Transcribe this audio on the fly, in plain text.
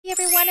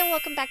everyone, and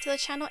welcome back to the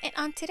channel. And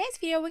on today's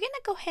video we're gonna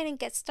go ahead and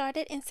get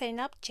started in setting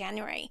up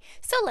January.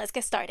 So let's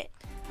get started.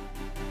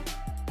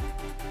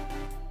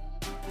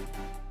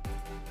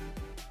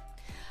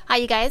 Hi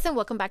you guys, and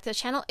welcome back to the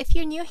channel. If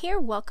you're new here,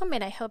 welcome,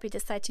 and I hope you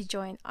decide to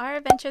join our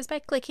adventures by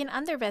clicking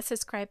on the red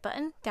subscribe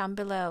button down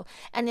below.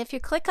 And if you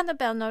click on the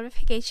bell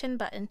notification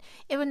button,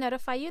 it will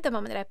notify you the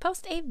moment that I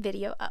post a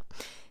video up.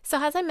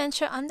 So as I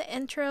mentioned on the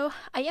intro,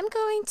 I am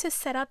going to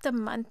set up the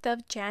month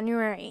of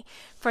January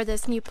for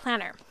this new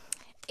planner.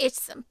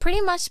 It's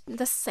pretty much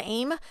the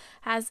same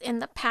as in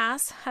the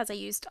past, as I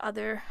used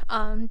other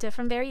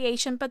different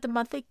variation, but the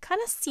monthly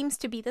kind of seems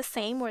to be the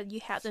same, where you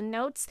have the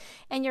notes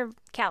and your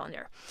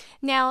calendar.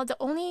 Now the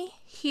only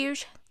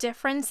huge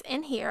difference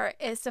in here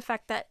is the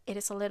fact that it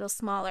is a little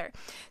smaller.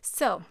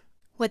 So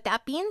with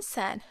that being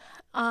said,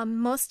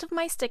 most of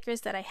my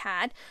stickers that I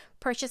had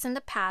purchased in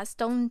the past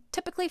don't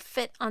typically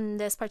fit on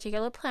this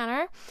particular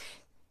planner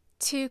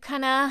to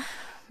kind of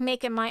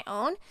make it my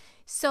own.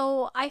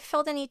 So I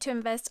felt the need to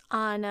invest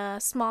on a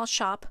small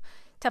shop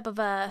type of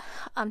a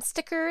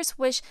stickers,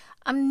 which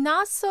I'm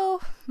not so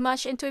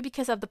much into it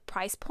because of the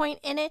price point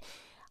in it.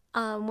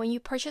 When you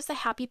purchase a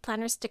Happy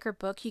Planner sticker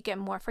book, you get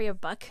more for your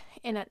buck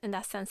in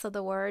that sense of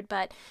the word.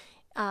 But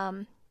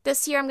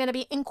this year I'm going to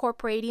be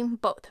incorporating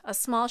both a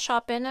small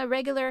shop and a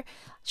regular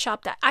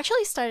shop that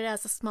actually started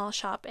as a small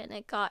shop and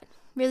it got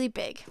really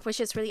big,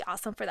 which is really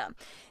awesome for them.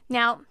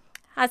 Now,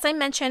 as I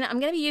mentioned, I'm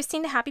going to be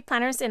using the Happy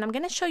Planners, and I'm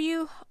going to show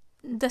you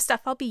the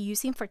stuff I'll be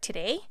using for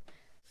today.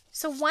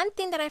 So one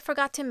thing that I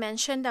forgot to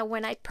mention, that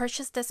when I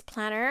purchased this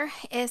planner,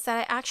 is that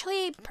I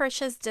actually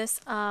purchased this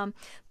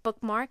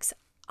bookmarks.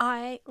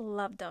 I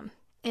love them.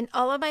 In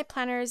all of my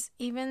planners,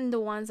 even the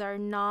ones that are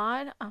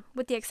not,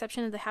 with the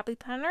exception of the Happy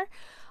Planner,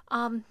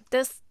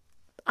 this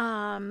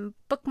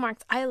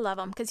bookmarks, I love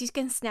them because you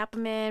can snap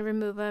them in,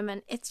 remove them,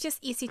 and it's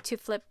just easy to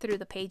flip through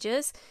the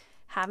pages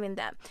having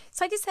them.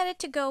 So I decided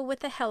to go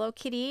with the Hello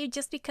Kitty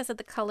just because of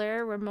the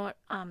color were more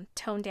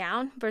toned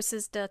down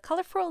versus the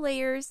colorful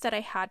layers that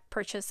I had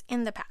purchased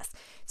in the past.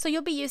 So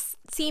you'll be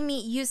seeing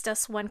me use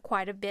this one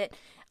quite a bit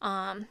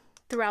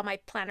throughout my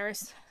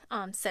planners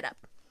setup.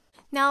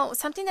 Now,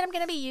 something that I'm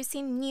going to be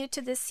using new to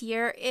this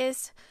year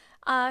is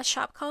a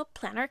shop called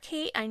Planner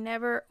Kate. I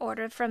never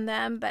ordered from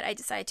them, but I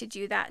decided to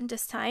do that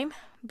this time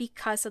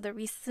because of the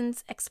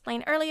reasons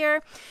explained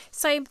earlier.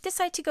 So I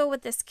decided to go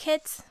with this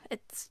kit.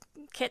 It's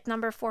kit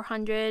number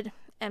 400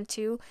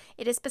 M2.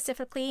 It is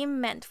specifically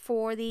meant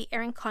for the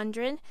Erin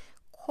Condren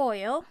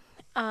coil,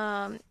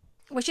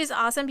 which is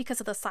awesome because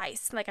of the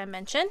size, like I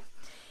mentioned.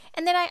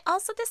 And then I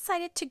also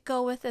decided to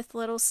go with this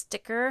little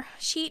sticker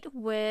sheet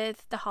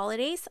with the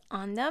holidays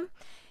on them,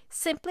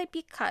 simply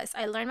because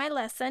I learned my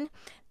lesson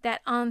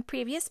that on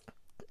previous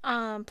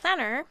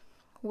planner,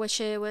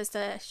 which it was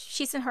the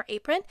She's in Her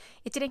Apron,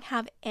 it didn't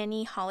have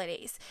any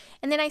holidays.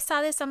 And then I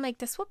saw this, I'm like,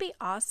 this will be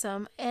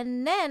awesome.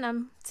 And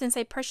then since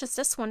I purchased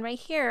this one right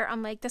here,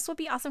 I'm like, this will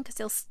be awesome because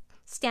it'll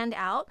stand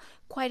out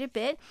quite a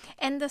bit,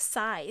 and the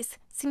size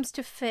seems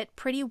to fit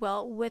pretty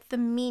well with the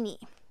mini.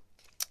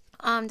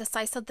 The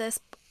size of this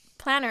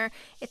planner,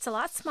 it's a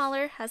lot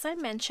smaller, as I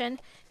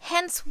mentioned,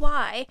 hence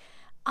why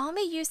I'll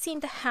be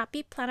using the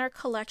Happy Planner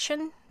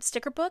Collection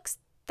sticker books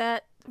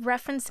that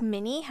reference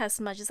mini as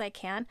much as I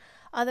can.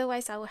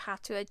 Otherwise, I will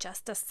have to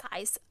adjust the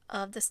size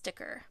of the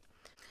sticker.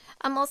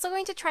 I'm also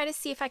going to try to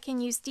see if I can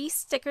use these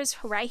stickers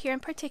right here in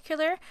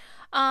particular.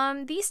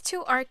 These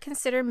two are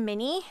considered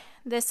mini.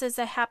 This is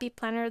a Happy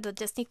Planner, the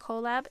Disney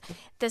collab.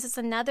 This is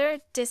another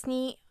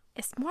Disney.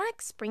 It's more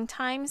like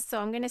springtime, so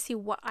I'm going to see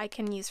what I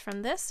can use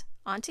from this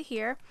onto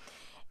here.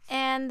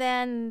 And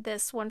then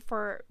this one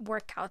for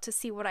workout, to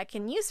see what I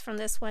can use from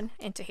this one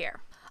into here.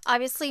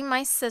 Obviously,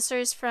 my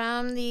scissors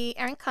from the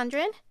Erin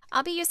Condren.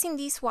 I'll be using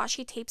these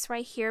washi tapes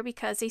right here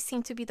because they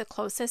seem to be the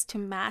closest to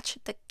match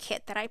the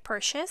kit that I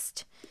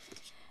purchased.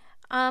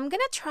 I'm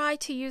going to try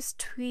to use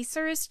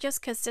tweezers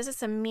just because this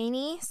is a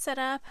mini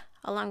setup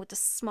along with the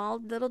small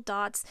little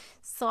dots.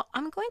 So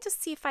I'm going to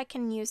see if I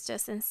can use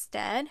this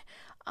instead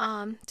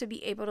to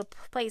be able to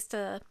place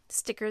the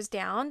stickers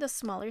down, the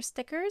smaller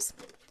stickers.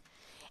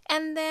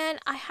 And then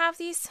I have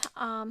these,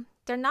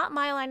 they're not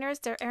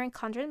Myliners, they're Erin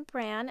Condren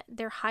brand,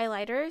 they're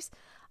highlighters.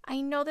 I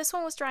know this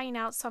one was drying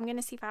out, so I'm going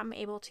to see if I'm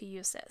able to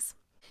use this.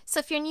 So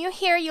if you're new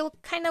here, you'll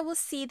kind of will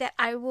see that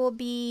I will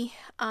be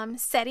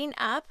setting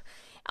up.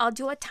 I'll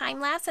do a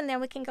time lapse and then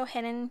we can go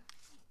ahead and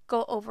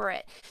go over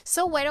it.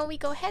 So why don't we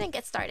go ahead and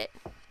get started?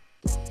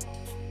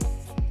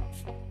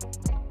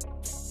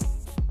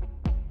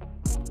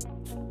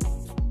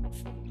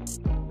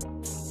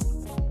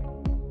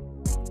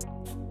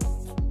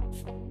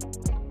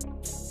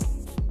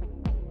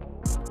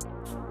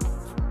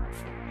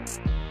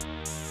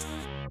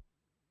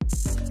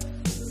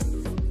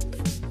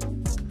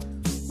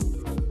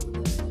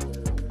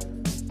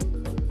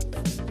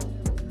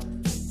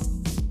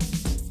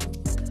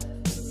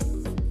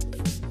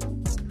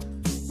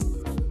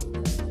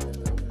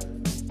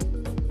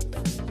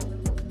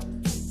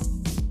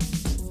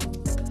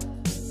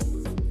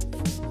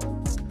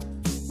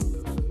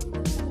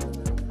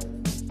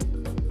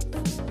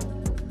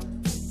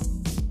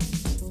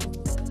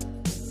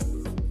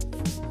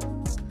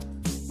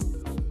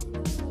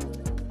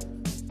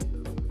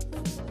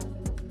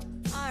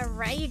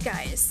 Alright, you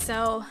guys,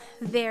 so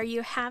there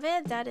you have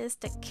it. That is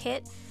the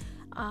kit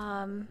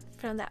from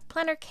that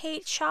Planner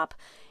Kate shop,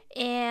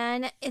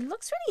 and it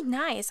looks really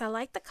nice. I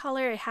like the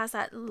color. It has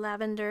that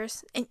lavender,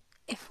 and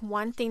if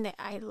one thing that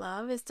I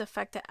love is the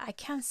fact that I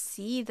can't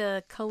see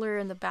the color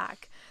in the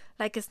back.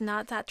 Like, it's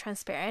not that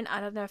transparent.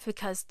 I don't know if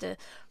because the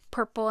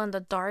purple and the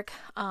dark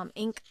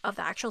ink of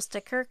the actual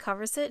sticker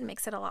covers it,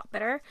 makes it a lot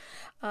better.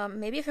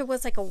 Maybe if it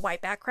was like a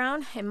white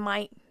background, it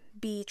might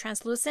be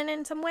translucent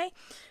in some way,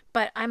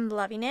 but I'm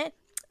loving it.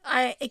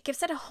 It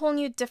gives it a whole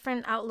new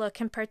different outlook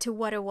compared to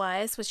what it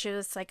was, which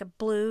is like a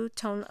blue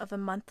tone of a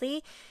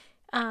monthly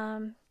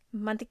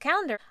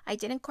calendar. I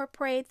did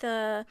incorporate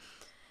the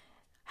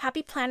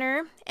Happy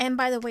Planner, and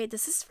by the way,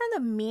 this is from the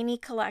mini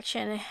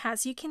collection.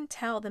 As you can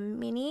tell, the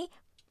mini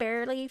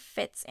barely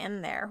fits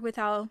in there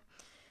without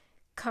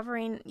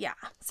covering. Yeah,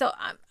 so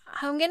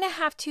I'm gonna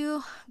have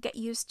to get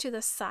used to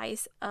the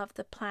size of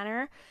the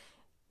planner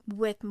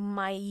with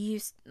my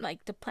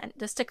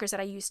the stickers that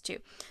I used to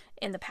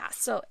in the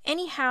past. So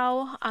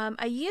anyhow,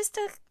 I used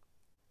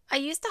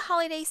the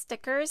holiday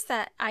stickers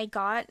that I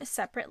got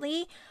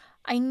separately.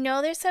 I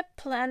know there's a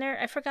planner,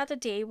 I forgot the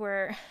day,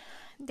 where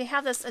they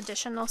have this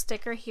additional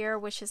sticker here,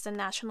 which is the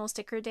National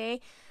Sticker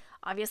Day.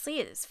 Obviously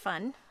it is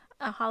fun,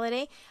 a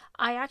holiday.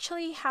 I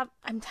actually have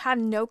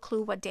no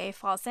clue what day it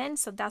falls in,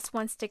 so that's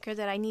one sticker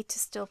that I need to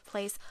still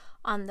place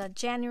on the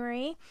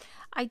January.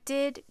 I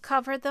did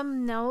cover the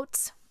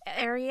notes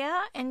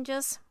area and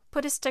just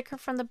put a sticker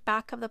from the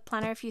back of the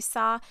planner. If you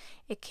saw,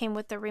 it came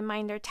with the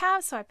reminder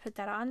tab, so I put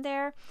that on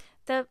there.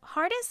 The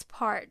hardest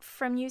part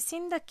from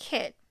using the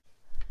kit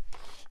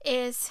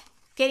is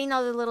getting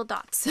all the little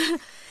dots,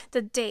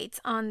 the dates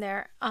on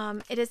there.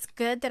 It is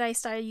good that I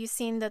started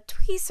using the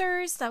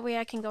tweezers. That way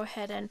I can go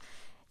ahead and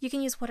you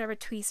can use whatever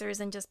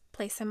tweezers and just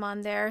place them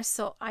on there.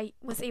 So I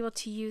was able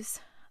to use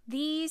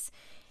these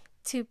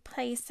to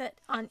place it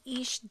on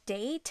each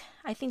date.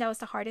 I think that was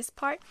the hardest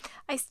part.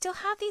 I still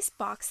have these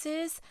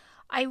boxes.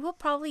 I will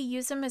probably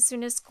use them as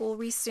soon as school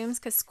resumes,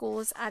 because school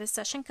is out of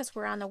session because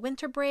we're on a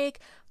winter break.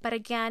 But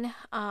again,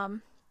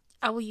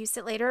 I will use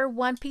it later.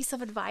 One piece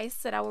of advice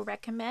that I will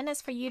recommend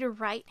is for you to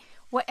write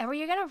whatever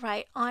you're going to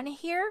write on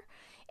here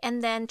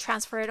and then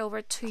transfer it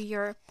over to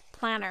your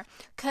planner,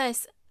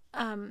 because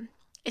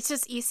it's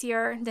just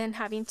easier than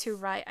having to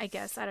write, I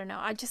guess. I don't know.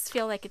 I just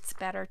feel like it's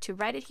better to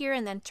write it here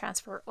and then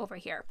transfer over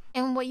here.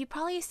 And what you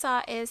probably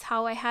saw is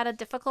how I had a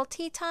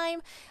difficulty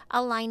time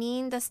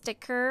aligning the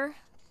sticker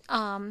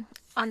on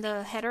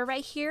the header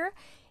right here.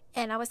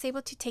 And I was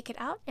able to take it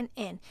out and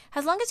in.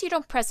 As long as you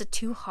don't press it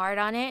too hard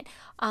on it,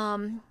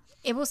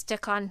 it will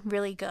stick on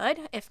really good.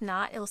 If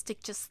not, it'll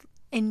stick just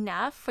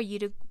enough for you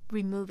to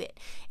remove it.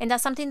 And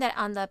that's something that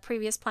on the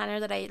previous planner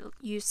that I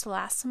used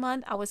last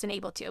month, I wasn't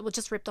able to. It will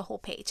just rip the whole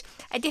page.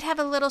 I did have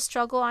a little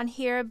struggle on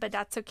here, but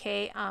that's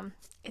okay.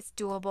 It's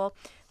doable.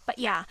 But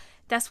yeah,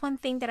 that's one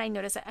thing that I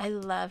noticed. That I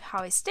love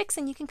how it sticks,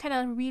 and you can kind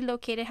of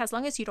relocate it as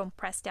long as you don't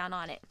press down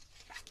on it.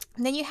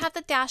 And then you have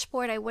the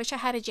dashboard. I wish I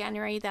had a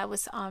January that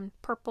was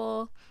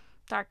purple,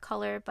 dark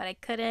color, but I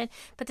couldn't.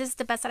 But this is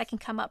the best that I can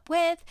come up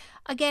with.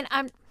 Again,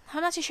 I'm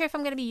not too sure if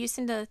I'm going to be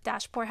using the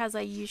dashboard as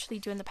I usually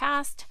do in the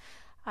past.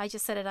 I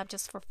just set it up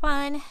just for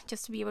fun,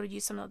 just to be able to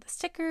use some of the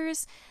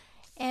stickers.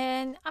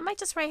 And I might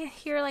just write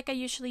here like I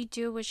usually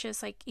do, which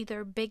is like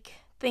either big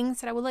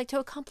things that I would like to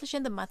accomplish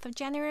in the month of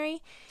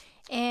January.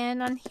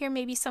 And on here,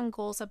 maybe some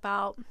goals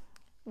about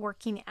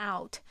working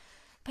out.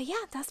 But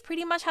yeah, that's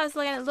pretty much how it's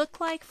going to look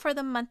like for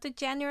the month of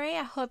January.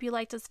 I hope you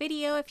liked this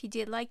video. If you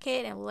did like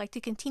it and would like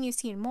to continue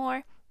seeing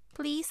more,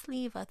 please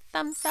leave a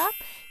thumbs up.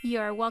 You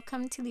are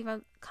welcome to leave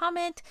a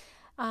comment.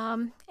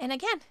 And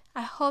again,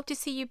 I hope to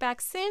see you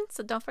back soon.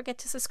 So don't forget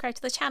to subscribe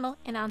to the channel.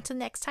 And until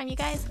next time, you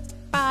guys,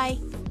 bye.